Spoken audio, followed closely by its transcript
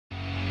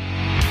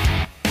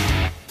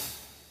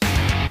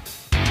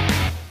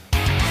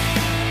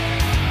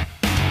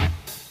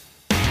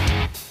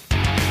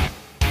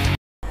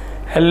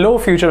Hello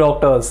future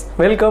doctors,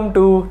 welcome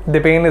to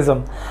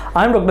डिपेनिज्म।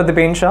 I am doctor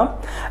Dipen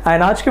Shah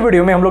and आज की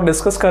video में हम लोग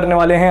डिस्कस करने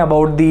वाले हैं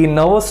about the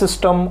nervous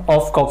system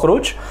of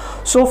cockroach.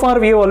 So far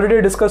we have already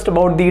discussed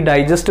about the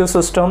digestive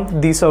system,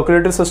 the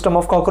circulatory system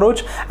of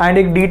cockroach and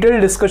एक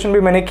detailed discussion भी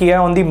मैंने किया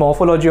है on the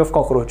morphology of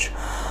cockroach.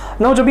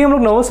 Now जब भी हम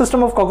लोग nervous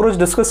system of cockroach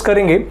discuss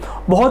करेंगे,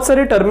 बहुत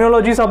सारे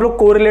टर्मिनोलॉजीज आप लोग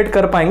कोरिलेट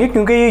कर पाएंगे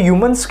क्योंकि ये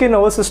ह्यूमंस के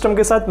नर्वस सिस्टम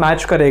के साथ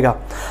मैच करेगा।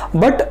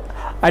 But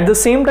at the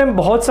same time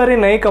बहुत सारे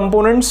नए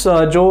कंपोनेंट्स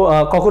जो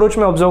कॉकरोच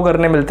में ऑब्जर्व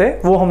करने मिलते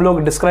हैं वो हम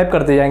लोग डिस्क्राइब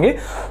करते जाएंगे।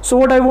 So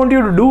what I want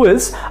you to do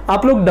is,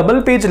 आप लोग डबल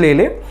पेज ले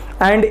ले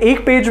एंड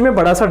एक पेज में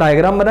बड़ा सा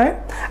डायग्राम बनाए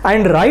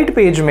एंड राइट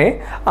पेज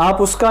में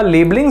आप उसका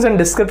लेबलिंग्स एंड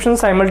डिस्क्रिप्शन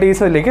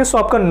साइमल्टेनियसली लेके, सो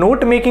आपका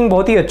नोट मेकिंग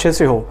बहुत ही अच्छे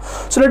से हो।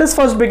 So let us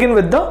first begin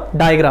with the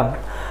diagram.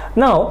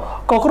 Now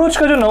cockroach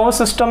का जो नर्वस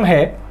सिस्टम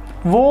है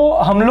वो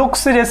हम लोग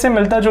से जैसे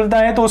मिलता जुलता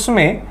है, तो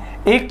उसमें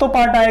एक तो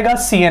पार्ट आएगा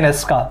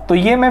सीएनएस का। तो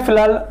ये मैं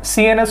फिलहाल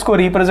सीएनएस को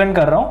रिप्रेजेंट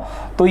कर रहा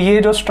हूं। तो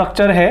ये जो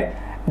स्ट्रक्चर है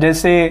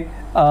जैसे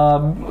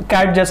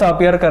कैट जैसा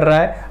अपीयर कर रहा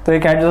है, तो ये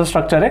कैट जैसा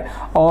स्ट्रक्चर है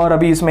और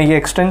अभी इसमें ये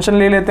एक्सटेंशन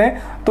ले लेते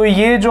हैं। तो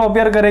ये जो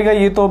अपीयर करेगा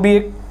ये तो अभी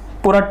एक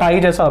पूरा टाई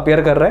जैसा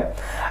अपीयर कर रहा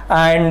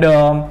है एंड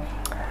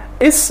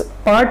इस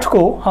पार्ट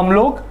को हम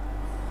लोग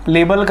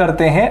लेबल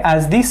करते हैं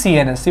एज दी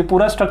सीएनएस। ये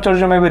पूरा स्ट्रक्चर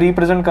जो मैं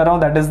रिप्रेजेंट कर रहा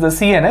हूं दैट इज द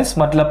सीएनएस,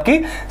 मतलब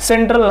कि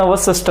सेंट्रल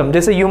नर्वस सिस्टम।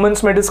 जैसे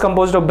ह्यूमंस में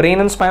डिस्कम्पोज्ड of brain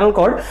and spinal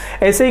cord,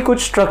 ऐसे ही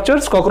कुछ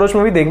स्ट्रक्चर्स कॉकरोच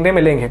में भी देखने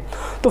मिलेंगे।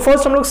 तो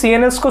फर्स्ट हम लोग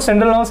सीएनएस को,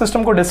 सेंट्रल नर्वस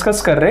सिस्टम को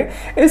डिस्कस कर रहे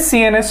हैं। इस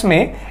सीएनएस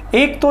में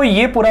एक तो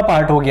ये पूरा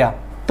पार्ट हो गया,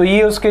 तो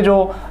ये उसके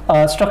जो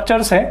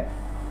स्ट्रक्चर्स है,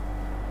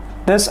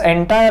 this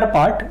entire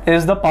part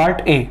is the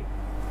part A.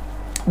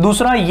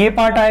 दूसरा ये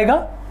पार्ट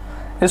आएगा,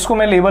 इसको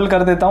मैं लेबल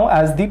कर देता हूं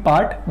as the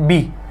part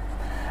B.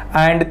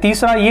 And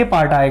तीसरा ये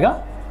पार्ट आएगा,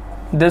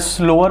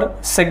 this lower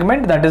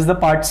segment that is the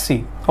part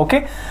C.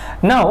 Okay,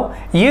 now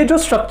ये जो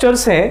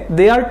स्ट्रक्चर्स है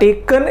they are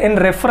taken in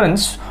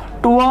reference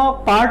to a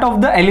part of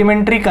the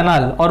elementary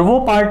कनाल, और वो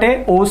पार्ट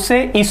है ओ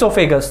से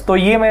ईसोफेगस। तो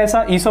ये मैं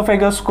ऐसा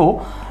ईसोफेगस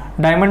को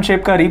डायमंड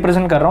शेप का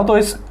रिप्रेजेंट कर रहा हूं। तो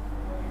इस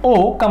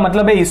ओ का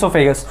मतलब है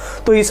ईसोफेगस।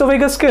 तो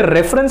ईसोफेगस के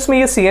रेफरेंस में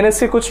ये सीएनएस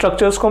के कुछ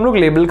स्ट्रक्चर्स को हम लोग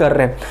लेबल कर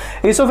रहे हैं।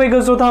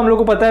 ईसोफेगस जो था हम लोग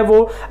को पता है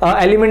वो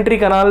एलिमेंट्री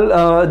कनाल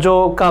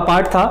जो का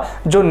पार्ट था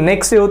जो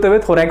नेक से होते हुए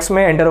थोरैक्स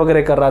में एंटर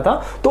वगैरह कर रहा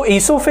था। तो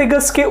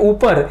ईसोफेगस के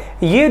ऊपर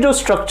ये जो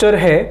स्ट्रक्चर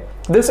है,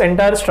 दिस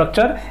एंटायर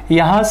स्ट्रक्चर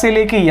यहां से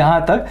लेके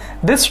यहां तक,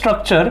 this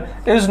structure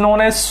is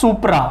known as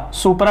सुप्रा।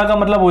 सुप्रा का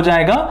मतलब हो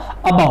जाएगा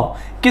अबाव।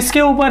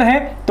 किसके ऊपर है?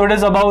 तो it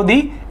is above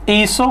the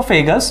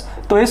oesophagus.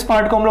 तो इस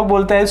पार्ट को हम लोग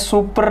बोलते हैं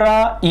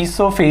सुप्रा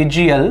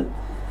oesophageal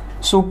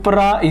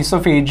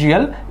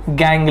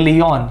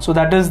ganglion. So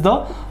that is the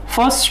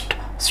first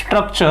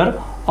structure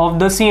of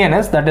the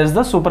CNS, that is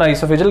the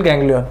supraesophageal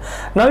ganglion.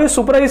 Now ये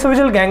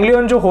supraesophageal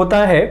ganglion जो होता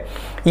है,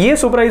 ये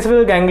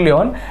supraesophageal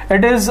ganglion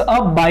it is a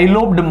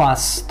bilobed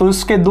mass। तो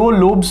इसके दो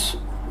lobes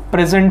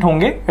present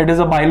होंगे, it is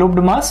a bilobed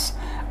mass।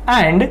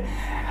 and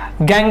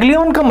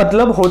ganglion का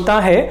मतलब होता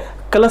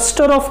है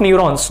क्लस्टर ऑफ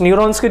न्यूरॉन्स।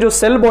 न्यूरॉन्स के जो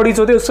सेल बॉडीज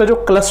होते हैं उसका जो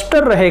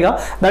क्लस्टर रहेगा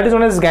that is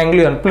known as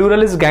ganglion,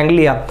 plural is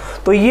ganglia.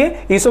 तो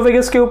ये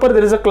ईसोफेगस के ऊपर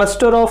there is a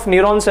cluster of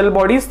neuron cell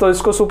bodies, तो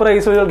इसको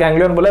सुप्राईसोफेजियल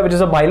गैंग्लियन बोला, which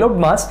is a bilobed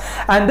mass.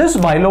 And this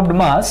bilobed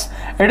mass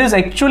it is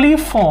actually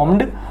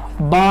formed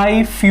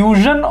by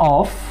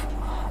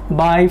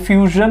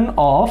fusion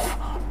of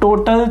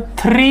total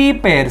 3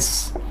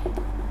 pairs.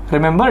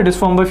 Remember, it is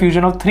formed by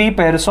fusion of 3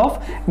 pairs of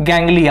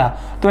ganglia।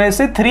 तो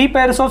ऐसे 3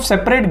 pairs of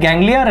separate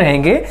ganglia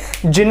रहेंगे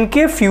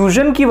जिनके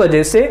fusion की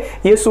वजह से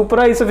ये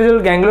सुप्राईसोफेजियल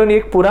ganglion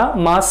एक पूरा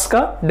मास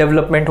का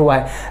डेवलपमेंट हुआ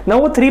है। ना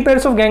वो 3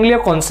 pairs of ganglia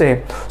कौन से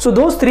है? सो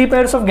दोस 3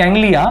 pairs of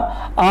ganglia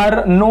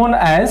are known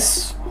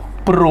as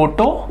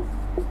proto,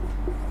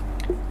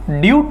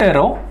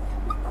 deutero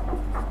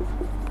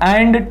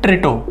and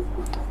ट्रिटो।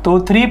 तो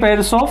 3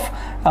 pairs of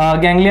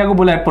गैंग्लिया को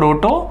बोला है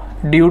प्रोटो,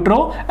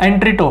 ड्यूट्रो एंड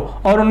ट्रिटो,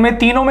 और उनमें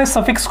तीनों में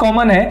सफिक्स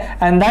कॉमन है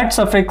and that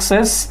suffix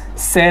is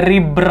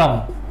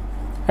cerebrum.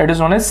 It is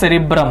known as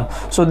cerebrum.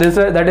 So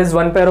that is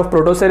one pair of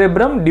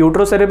protocerebrum,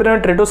 deuterocerebrum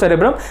and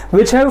tritocerebrum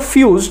which have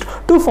fused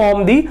to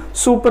form the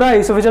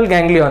supraesophageal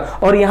ganglion।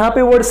 और यहाँ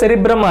पे word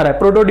cerebrum आ रहा है,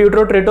 proto,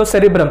 deutero, trito,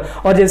 cerebrum।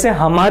 और जैसे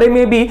हमारे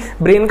में भी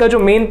ब्रेन का जो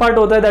मेन पार्ट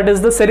होता है that is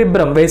the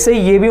cerebrum, वैसे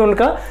ये भी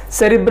उनका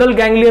cerebral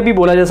ganglia भी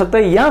बोला जा सकता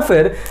है, या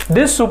फिर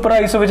this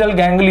supraesophageal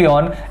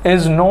ganglion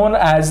is known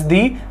as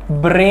the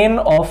brain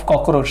of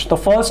cockroach। तो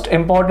फर्स्ट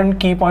इंपॉर्टेंट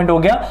की पॉइंट हो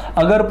गया,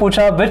 अगर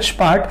पूछा which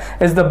part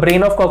is the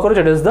brain of cockroach,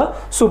 it is the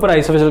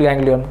supraesophageal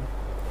ganglion.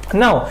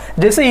 Now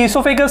जैसे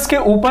ईसोफेगस के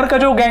ऊपर का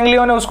जो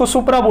गैंग्लियन है उसको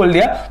सुप्रा बोल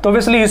दिया, तो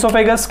ऑब्वियसली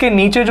ईसोफेगस के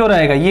नीचे जो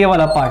रहेगा ये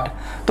वाला पार्ट,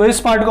 तो इस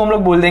पार्ट को हम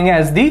लोग बोल देंगे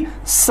एज दी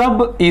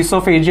सब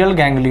ईसोफेजियल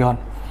गैंग्लियन।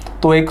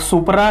 तो एक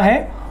सुप्रा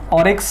है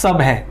और एक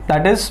सब है,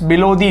 that is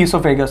below the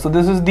oesophagus. तो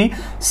दिस इज दी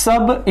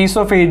सब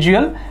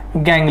ईसोफेजियल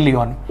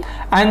गैंग्लियन।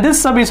 एंड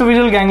दिस सब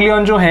ईसोफेजियल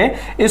गैंग्लियन जो है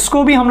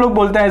इसको भी हम लोग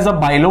बोलते हैं as a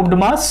bilobed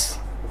mass.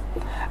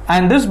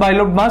 And this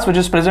bilobed mass which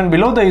is present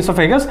below the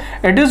esophagus,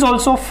 it is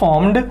also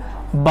formed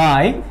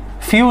by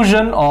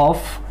fusion of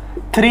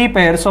 3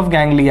 pairs of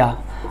ganglia,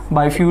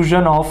 by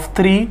fusion of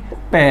 3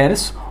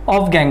 pairs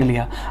of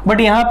ganglia.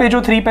 But यहाँ पे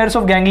जो 3 pairs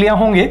of ganglia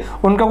होंगे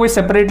उनका कोई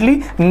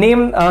separately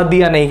name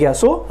दिया नहीं गया।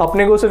 सो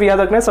अपने को सिर्फ याद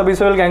रखना है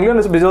सबइसोफेगल ganglion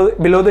is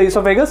below the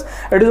oesophagus,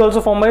 it is also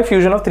form by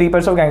fusion of 3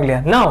 pairs of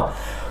ganglia. Now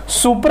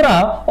सुप्रा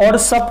और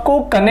सबको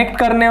कनेक्ट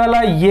करने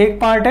वाला ये एक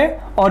पार्ट है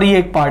और ये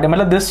एक पार्ट है,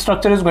 मतलब this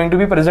structure is going to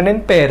be present in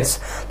pairs.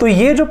 तो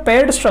ये जो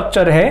पेयर्ड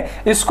स्ट्रक्चर है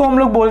इसको हम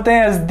लोग बोलते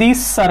हैं एज दी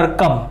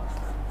सर्कम।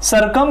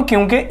 सर्कम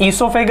क्योंकि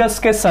ईसोफेगस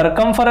के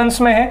सर्कमफरेंस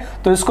में है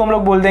तो इसको हम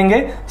लोग बोल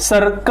देंगे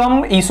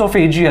सर्कम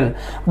ईसोफेजियल।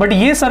 बट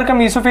ये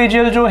सर्कम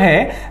ईसोफेजियल जो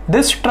है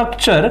this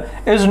structure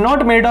is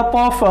not made up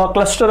of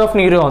cluster of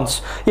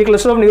neurons, ये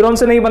क्लस्टर ऑफ न्यूरॉन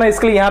से नहीं बना,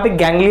 इसके लिए यहाँ पे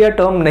गैंग्लिया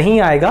टर्म नहीं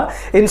आएगा।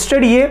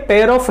 इंस्टेड ये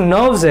पेयर ऑफ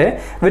नर्व्स है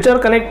which are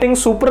connecting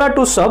supra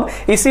to सब,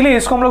 इसीलिए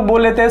इसको हम लोग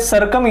बोल लेते हैं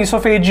circum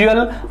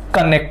oesophageal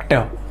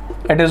connective.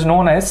 It is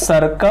known as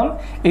circum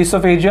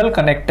oesophageal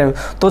connective.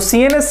 तो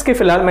सीएनएस के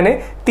फिलहाल मैंने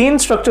 3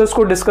 स्ट्रक्चर्स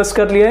को डिस्कस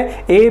कर लिया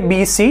है, A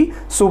B C,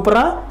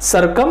 supra,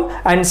 circum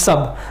and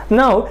सब।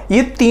 नाउ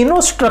ये तीनों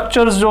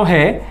स्ट्रक्चर्स जो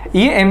है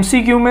ये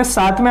एमसीक्यू में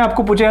साथ में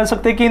आपको पूछे जा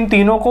सकते हैं कि इन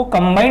तीनों को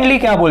कंबाइंडली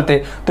क्या बोलते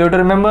हैं। तो you to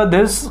remember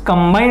this,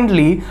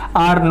 combinedly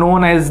are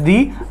known as the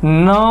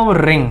nerve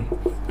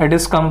ring. It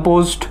is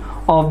composed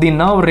of the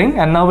nerve ring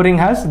and nerve ring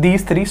has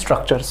these 3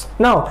 structures.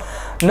 Now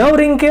nerve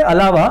ring के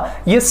अलावा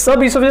ये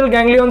सब इसोफेजियल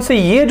गैंग्लियन से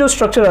ये जो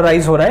स्ट्रक्चर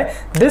अराइज हो रहा है,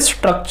 this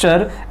structure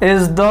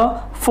is the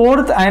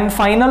 4th and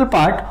final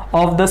part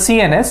of the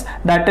CNS,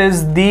 that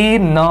is the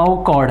nerve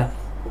cord.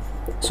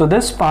 So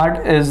this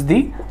part is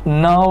the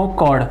nerve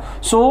cord.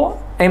 So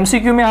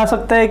MCQ में आ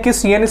सकता है कि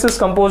CNS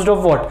is composed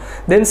of what?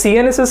 Then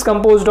CNS is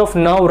composed of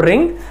nerve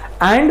ring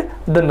and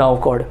the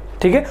nerve cord.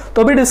 ठीक है,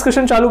 तो अभी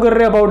discussion चालू कर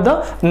रहे हैं about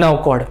the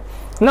nerve cord.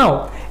 Now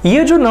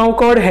ये जो नर्व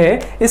कॉर्ड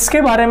है इसके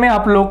बारे में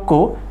आप लोग को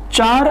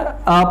 4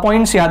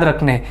 पॉइंट्स याद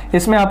रखने हैं।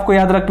 इसमें आपको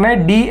याद रखना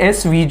है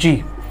DSVG,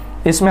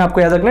 इसमें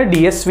आपको याद रखना है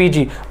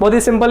DSVG, बहुत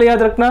ही सिंपल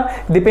याद रखना।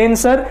 Dipen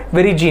sir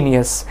very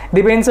genius,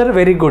 Dipen sir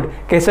very good,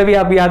 कैसे भी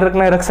आप याद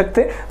रखना है रख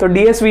सकते। तो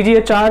DSVG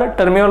ये 4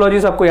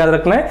 टर्मिनोलॉजीज आपको याद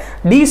रखना है।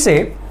 डी से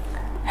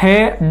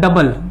है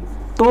डबल,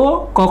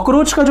 तो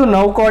कॉकरोच का जो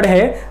नर्व कॉर्ड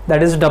है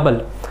that is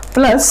double,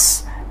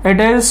 plus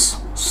it is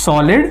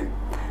solid,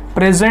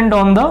 present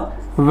on the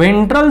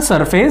ventral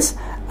surface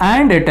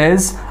and it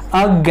is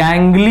a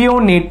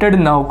ganglionated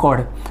nerve cord.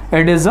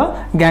 It is a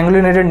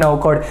ganglionated nerve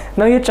cord.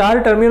 Now ये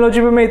 4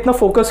 terminology पे मैं इतना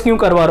focus क्यों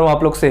करवा रहा हूँ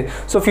आप लोग से।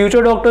 सो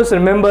फ्यूचर डॉक्टर्स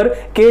रिमेंबर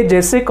कि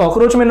जैसे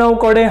कॉकरोच में नर्व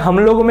कॉर्ड है, हम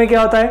लोगों में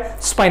क्या होता है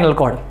spinal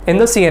cord in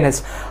the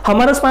CNS.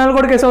 हमारा स्पाइनल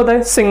कॉर्ड कैसा होता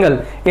है सिंगल,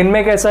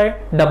 इनमें कैसा है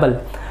डबल।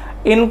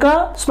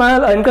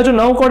 इनका जो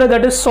नर्व कॉर्ड है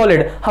दैट इज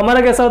सॉलिड,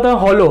 हमारा कैसा होता है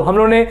हॉलो। हम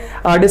लोगों ने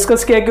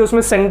डिस्कस किया कि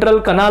उसमें सेंट्रल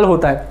कनाल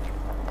होता है।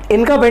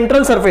 इनका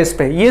वेंट्रल सरफेस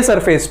पे, ये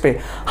सरफेस पे,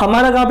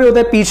 हमारा कहां पे होता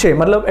है पीछे,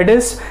 मतलब it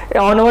is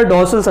on our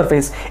dorsal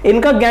surface.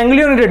 इनका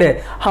गैंग्लियोनेटेड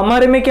है,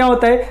 हमारे में क्या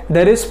होता है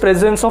there is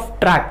presence of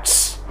tracts.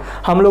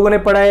 हम लोगों ने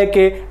पढ़ा है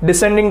कि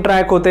डिसेंडिंग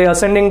ट्रैक होते हैं,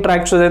 असेंडिंग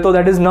ट्रैक्ट्स होते हैं, तो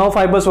दैट इज नर्व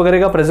फाइबर्स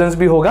वगैरह का प्रेजेंस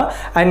भी होगा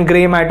and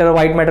grey matter,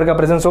 white matter का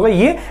प्रेजेंस होगा।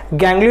 ये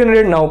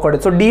गैंग्लियोनेटेड नर्व कॉर्ड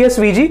है। सो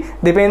DSVG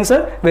depend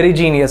sir very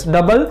genius,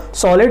 double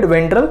solid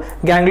ventral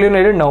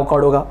गैंग्लियोनेटेड nerve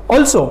cord होगा।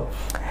 ऑल्सो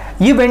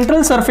ये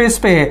वेंट्रल सरफेस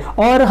पे है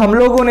और हम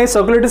लोगों ने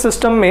सर्कुलेटरी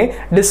सिस्टम में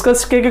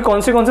डिस्कस किया कि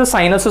कौन से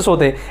साइनसेस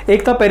होते हैं।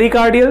 एक था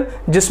पेरिकार्डियल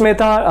जिसमें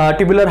था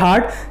ट्यूबुलर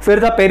हार्ट,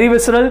 फिर था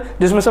पेरीविसरल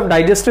जिसमें सब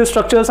डाइजेस्टिव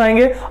स्ट्रक्चर्स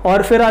आएंगे,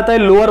 और फिर आता है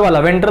लोअर वाला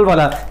वेंट्रल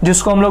वाला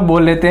जिसको हम लोग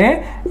बोल लेते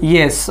हैं,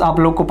 यस आप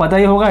लोग को पता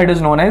ही होगा, it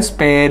is known as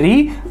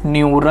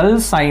perineural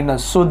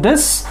sinus. So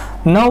this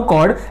nerve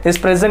cord is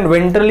present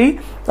ventrally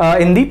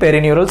in the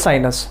perineural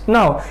sinus.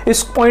 Now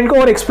इस पॉइंट को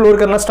और एक्सप्लोर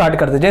करना स्टार्ट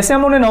करते हैं। जैसे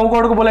हम लोगों ने nerve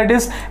cord को बोला इट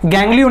इज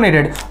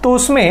गैंग्लियोनेटेड, तो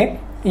उसमें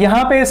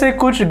यहाँ पे ऐसे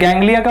कुछ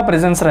गैंग्लिया का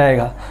प्रेजेंस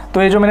रहेगा।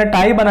 तो ये जो मैंने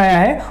टाई बनाया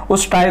है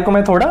उस टाई को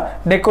मैं थोड़ा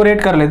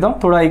डेकोरेट कर लेता हूँ,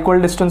 थोड़ा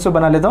इक्वल डिस्टेंस पे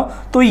बना लेता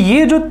हूँ। तो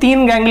ये जो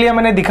 3 गैंग्लिया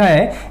मैंने दिखाया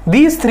है,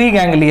 these 3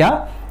 ganglia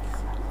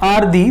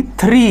are the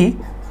 3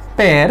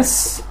 pairs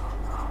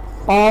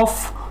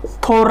of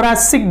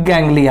thoracic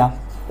ganglia.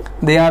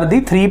 They are the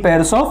 3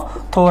 pairs of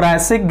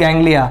thoracic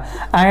ganglia.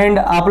 And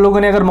आप लोगों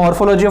ने अगर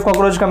मॉर्फोलॉजी ऑफ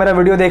कॉकरोच का मेरा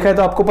वीडियो देखा है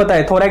तो आपको पता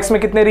है थोरैक्स में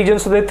कितने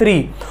रीजन्स होते हैं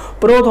 3,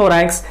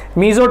 प्रोथोरैक्स,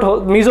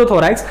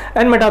 मीजोथोरैक्स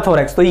एंड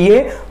मेटाथोरैक्स। तो ये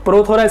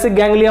प्रोथोरैसिक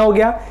गैंग्लिया हो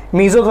गया,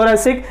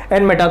 मीजोथोरैसिक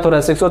एंड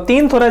मेटाथोरैसिक। तो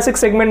 3 थोरैसिक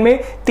सेगमेंट में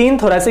 3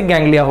 थोरैसिक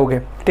गैंग्लिया हो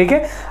गए, ठीक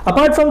है।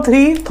 अपार्ट फ्रॉम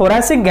 3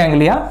 थोरैसिक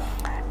गैंग्लिया,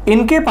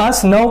 इनके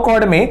पास नर्व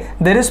कॉर्ड में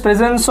there is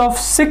presence of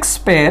 6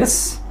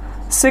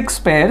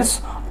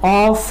 pairs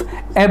of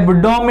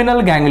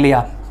abdominal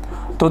ganglia.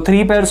 तो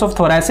 3 pairs of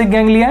thoracic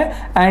ganglia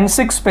and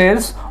 6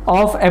 pairs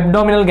of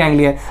abdominal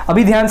ganglia.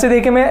 अभी ध्यान से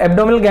देखिए मैं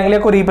एब्डोमिनल गैंग्लिया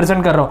को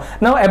रिप्रेजेंट कर रहा हूं।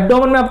 नाउ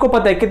एब्डोमेन में आपको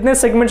पता है कितने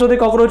सेगमेंट्स होते हैं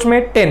कॉकरोच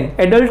में, 10।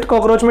 एडल्ट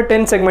कॉकरोच में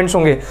 10 सेगमेंट्स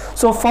होंगे।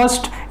 सो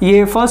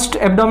फर्स्ट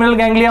एब्डोमिनल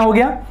गैंग्लिया हो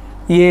गया,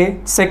 ये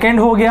सेकेंड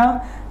हो गया,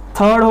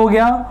 थर्ड हो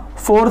गया,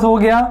 फोर्थ हो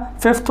गया,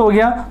 फिफ्थ हो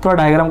गया। थोड़ा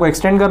डायग्राम को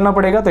एक्सटेंड करना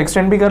पड़ेगा तो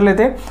एक्सटेंड भी कर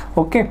लेते,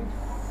 ओके।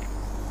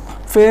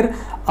 फिर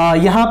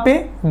यहाँ पे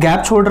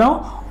गैप छोड़ रहा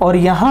हूं और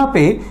यहाँ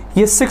पे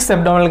ये 6th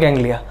एब्डोमिनल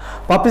गैंग्लिया।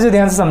 वापस से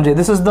ध्यान से समझे,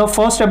 this is the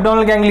first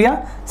abdominal ganglia,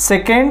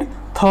 second,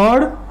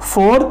 third,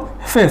 fourth,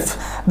 fifth.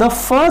 The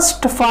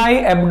first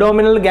 5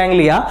 abdominal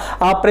ganglia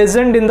are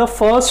present in the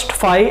first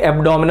 5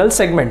 abdominal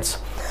segments.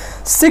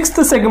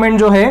 Sixth segment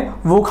जो है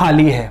वो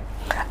खाली है,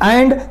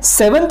 एंड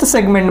सेवेंथ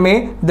सेगमेंट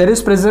में there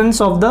is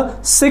presence of the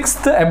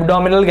sixth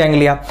abdominal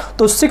ganglia.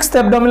 तो sixth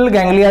abdominal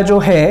ganglia जो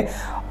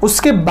है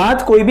उसके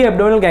बाद कोई भी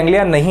एब्डोमिनल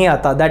गैंग्लिया नहीं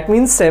आता. That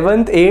means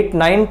 7th, 8th,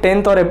 9th,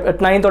 10th और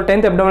 9th और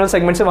 10th एब्डोमिनल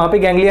सेगमेंट से वहां पे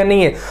गैंग्लिया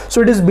नहीं है.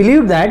 So it is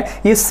believed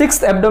that ये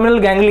 6th एब्डोमिनल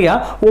गैंग्लिया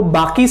वो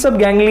बाकी सब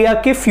गैंग्लिया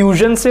के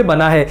फ्यूजन से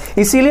बना है.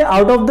 इसीलिए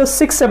out of the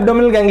 6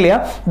 abdominal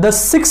ganglia the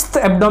 6th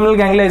abdominal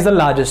ganglia is the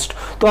largest.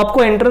 तो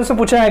आपको एंट्रेंस में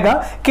पूछा जाएगा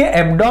कि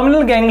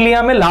एब्डोमिनल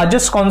गैंग्लिया में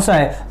लार्जेस्ट कौन सा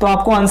है, तो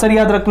आपको आंसर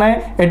याद रखना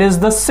है it is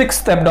the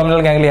 6th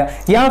abdominal ganglia,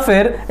 या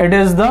फिर it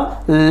is the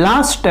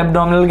last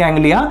abdominal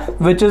ganglia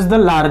which is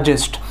the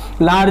largest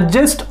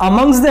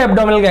amongst the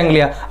abdominal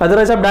ganglia.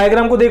 Otherwise आप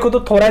डायग्राम को देखो तो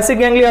thoracic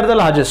ganglia are the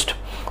largest.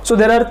 So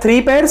there are 3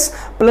 pairs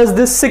plus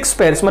this 6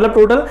 pairs, मतलब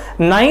total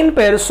 9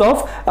 pairs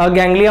of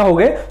ganglia हो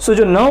गए. So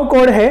जो nerve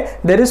cord है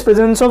there is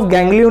presence of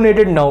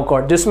ganglionated nerve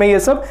cord, जिसमें ये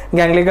सब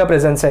ganglia का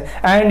presence है.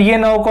 And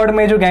ये nerve cord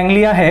में जो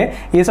ganglia है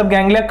ये सब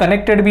ganglia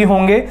connected भी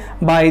होंगे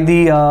by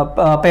the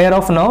pair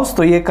of nerves.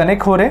 तो ये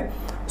connect हो रहे.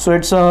 So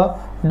it's a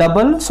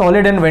double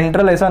solid and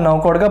ventral ऐसा नर्व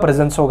कॉर्ड का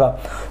प्रेजेंस होगा.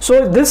 So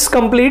this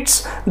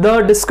completes the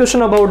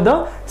discussion about the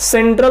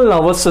central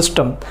nervous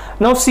system.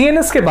 Now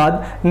CNS के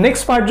बाद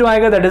नेक्स्ट पार्ट जो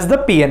आएगा that is the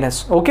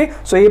PNS. Okay,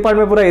 सो ये पार्ट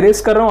मैं पूरा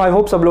इरेज कर रहा हूं. आई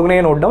होप सब लोग ने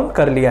ये नोट डाउन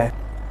कर लिया है.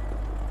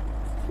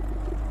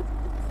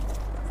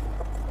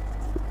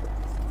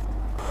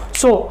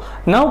 So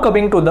now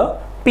coming to the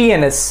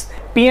PNS.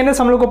 PNS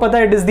हम लोग को पता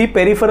है it is the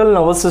peripheral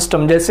nervous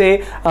system. जैसे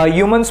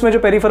ह्यूमंस में जो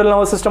पेरिफेरल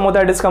नर्वस सिस्टम होता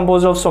है it is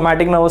composed of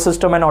somatic nervous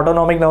system and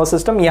autonomic nervous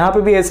system. यहाँ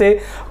पे भी ऐसे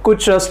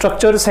कुछ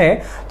स्ट्रक्चर्स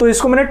हैं. तो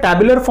इसको मैंने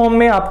टैबुलर फॉर्म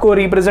में आपको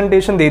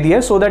रिप्रेजेंटेशन दे दिया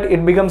है so that it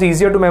becomes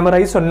easier to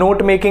memorise.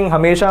 Note making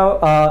हमेशा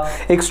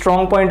एक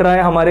स्ट्रॉन्ग पॉइंट रहा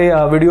है हमारे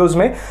वीडियोज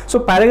में. सो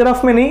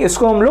पैराग्राफ में नहीं,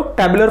 इसको हम लोग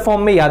टैबुलर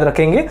फॉर्म में याद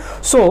रखेंगे.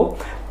 सो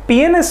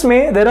PNS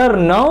में there are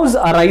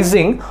nerves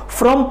arising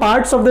from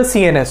parts of the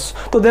CNS.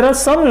 तो there are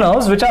some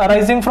nerves which are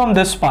arising from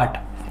this part.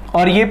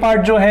 और ये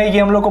पार्ट जो है ये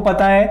हम लोग को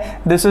पता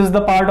है this is the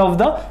part of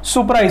the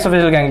supra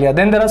oesophageal ganglia.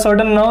 Then there are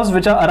certain nerves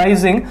which are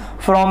arising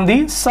from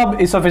the sub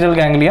oesophageal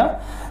ganglia.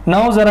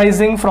 Nerves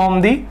arising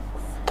from the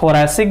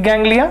thoracic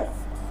ganglia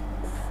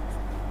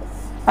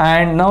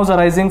and nerves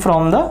arising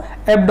from the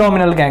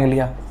abdominal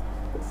ganglia.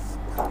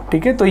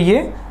 ठीक है, तो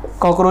ये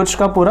cockroach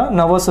का पूरा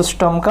nervous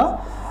system का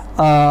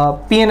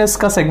PNS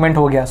का segment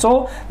हो गया.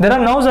 So there are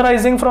nerves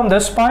arising from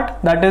this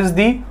part that is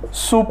the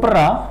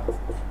supra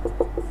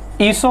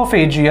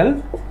esophageal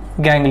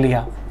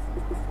ganglia.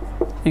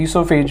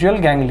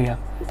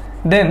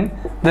 Then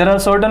there are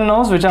certain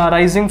nerves which are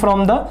arising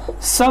from the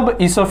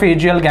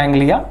subesophageal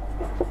ganglia.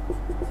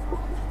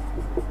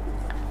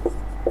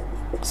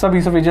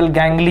 Subesophageal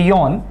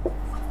ganglion,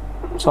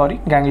 sorry,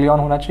 ganglion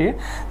होना चाहिए.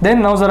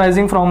 Then nerves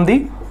arising from the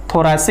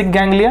thoracic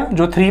ganglia,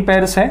 जो 3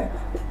 pairs है,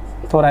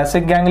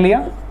 thoracic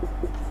ganglia,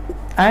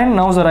 and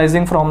nerves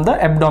arising from the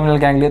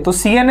abdominal ganglia. तो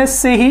CNS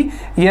से ही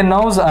ये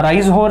nerves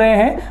arise हो रहे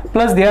हैं,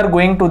 plus they are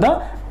going to the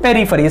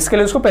periphery. इसके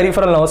लिए उसको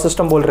पेरिफेरल नर्वस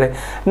सिस्टम बोल रहे हैं.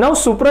 नाउ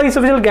सुप्रा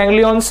इसोफेजियल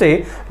गैंग्लियन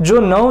से जो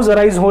नर्व्स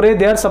अराइज हो रहे हैं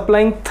they are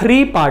supplying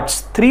 3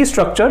 parts, 3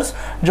 structures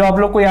जो आप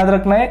लोग को याद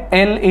रखना है.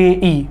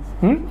 LAE.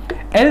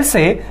 L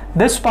से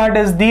this part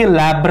is the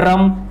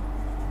labrum.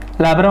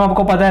 Labrum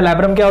आपको पता है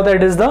लैब्रम क्या होता है,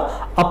 it is the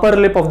upper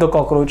lip of the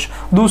cockroach.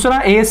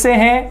 दूसरा A से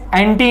है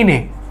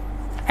एंटीने.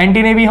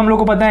 एंटीने भी हम लोग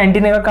को पता है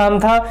एंटीने का काम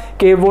था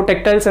कि वो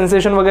टेक्टाइल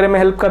सेंसेशन वगैरह में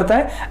हेल्प करता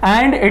है.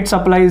 And it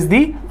supplies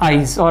the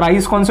eyes. और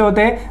आईज कौन से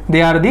होते हैं,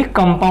 they are the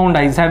compound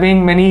eyes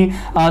having many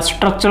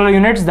structural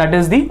units that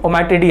is the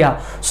ओमैटिडिया.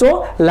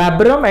 So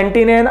labrum,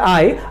 antennae and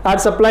I R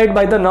supplied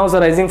by the nerves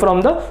arising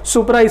from the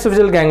supra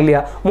oesophageal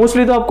ganglia.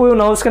 Mostly तो आपको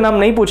nerves के नाम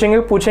नहीं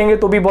पूछेंगे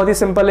तो भी बहुत ही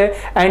सिंपल है.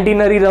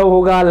 एंटीनरी नर्व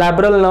होगा,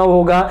 लैब्रल नर्व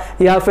होगा,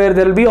 या फिर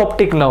there will be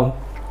optic nerve.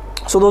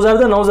 So those are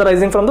the nerves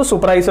arising from the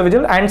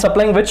supraesophageal and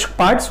supplying which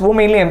parts, वो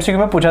mainly MCQ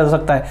में पूछा जा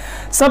सकता है.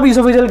 सब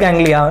इसोफेजियल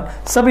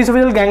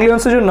गैंग्लियन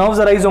से जो नर्व्स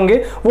अराइज होंगे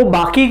वो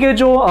बाकी के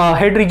जो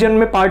हेड रीजन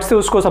में पार्ट्स थे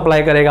उसको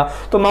सप्लाई करेगा.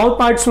 तो माउथ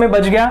पार्ट्स में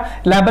बच गया,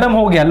 लैब्रम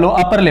हो गया,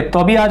 अपर लिप. तो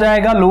अभी आ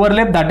जाएगा lower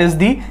lip that is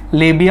the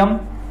labium.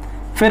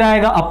 फिर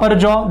आएगा अपर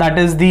jaw that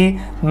is the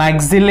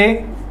maxillae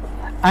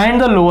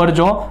and the lower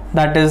jaw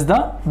that is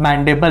the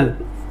mandible.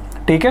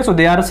 ठीक है, सो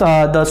they are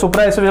the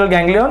सुप्राएसोफेजियल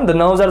ganglion, the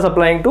nerves are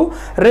supplying to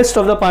rest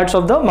of the parts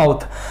of the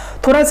mouth.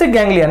 Thoracic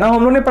ganglia, ना हम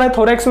लोगों ने पढ़ा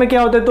thorax में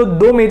क्या होता है, तो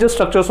 2 मेजर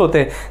स्ट्रक्चर्स होते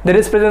हैं. There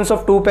is presence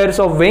of 2 pairs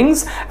of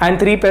wings and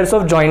 3 pairs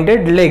of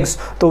jointed legs.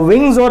 तो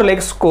विंग्स और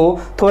लेग्स को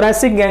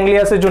थोरैसिक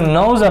गैंग्लिया से जो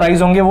नर्व्स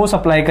अराइज होंगे वो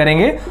सप्लाई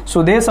करेंगे.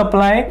 सो दे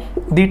supply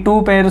the 2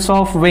 pairs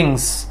of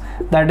wings,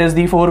 that is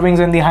the 4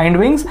 wings and the hind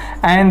wings,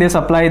 and they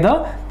supply the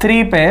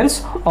 3 pairs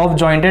of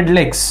jointed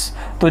legs.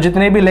 तो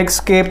जितने भी लेग्स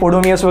के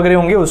पोडोमियस वगैरह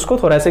होंगे उसको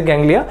थोरेसिक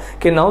गैंग्लिया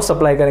के नर्व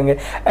सप्लाई करेंगे।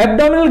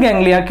 एब्डोमिनल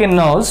गैंग्लिया के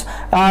nerves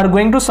are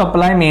going to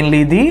supply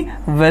mainly the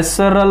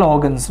visceral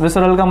organs.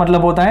 Visceral का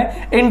मतलब होता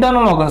है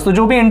इंटरनल ऑर्गन्स, तो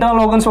जो भी इंटरनल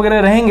ऑर्गन्स वगैरह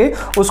रहेंगे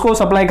उसको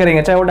सप्लाई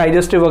करेंगे, चाहे वो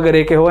डाइजेस्टिव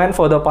वगैरह के हो एंड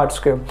फर्दर पार्ट्स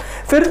के हो।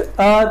 फिर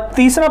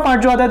तीसरा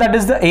पार्ट जो आता है that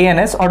is the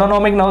ANS,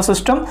 autonomic nerve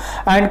system,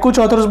 and कुछ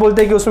ऑथर्स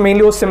बोलते हैं कि उसमें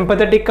मेनली वो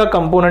सिंपैथेटिक का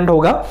कंपोनेंट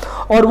होगा,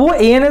 और वो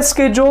एएनएस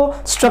के जो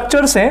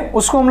स्ट्रक्चर्स हैं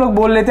उसको हम लोग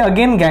बोल लेते हैं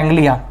अगेन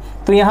गैंग्लिया।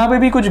 तो यहां पे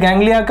भी कुछ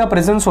गैंग्लिया का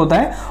प्रेजेंस होता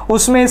है,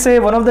 उसमें से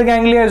one of the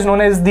ganglia is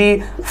known as the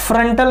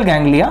frontal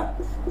ganglia,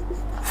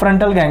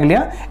 frontal ganglia.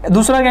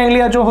 दूसरा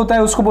गैंग्लिया जो होता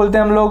है उसको बोलते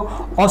हैं हम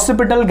लोग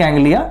ऑसिपिटल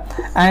गैंग्लिया,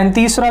 एंड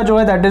तीसरा जो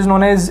है that is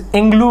known as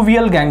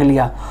इंग्लूवियल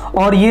ganglia,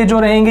 और ये जो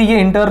रहेंगे ये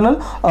इंटरनल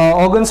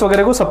ऑर्गन्स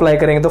वगैरह को सप्लाई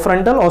करेंगे। तो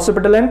फ्रंटल,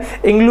 ऑसिपिटल एंड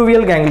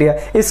इंग्लूवियल गैंग्लिया,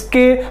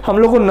 इसके हम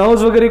लोग को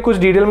नर्व्स वगैरह कुछ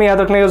डिटेल में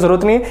याद रखने की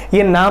जरूरत नहीं है,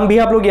 ये नाम भी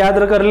आप लोग याद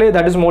कर ले,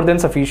 that is more than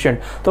sufficient.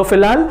 तो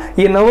फिलहाल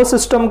ये नर्वस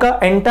सिस्टम का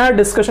एंटायर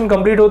डिस्कशन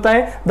कंप्लीट होता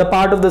है, the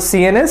part of the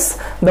CNS,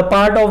 the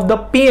part of the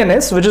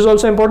PNS which is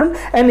also important,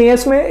 and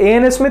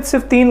ANS में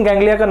सिर्फ 3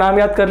 गैंग्लिया का नाम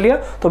याद कर लिया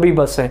तो भी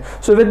बस है।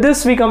 So with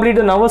this we complete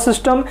the nervous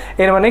system.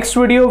 In our next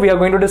video we are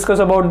going to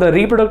discuss about the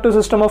reproductive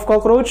system of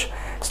cockroach.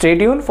 Stay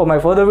tuned for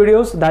my further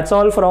videos. That's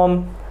all from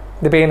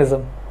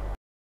Dipenism.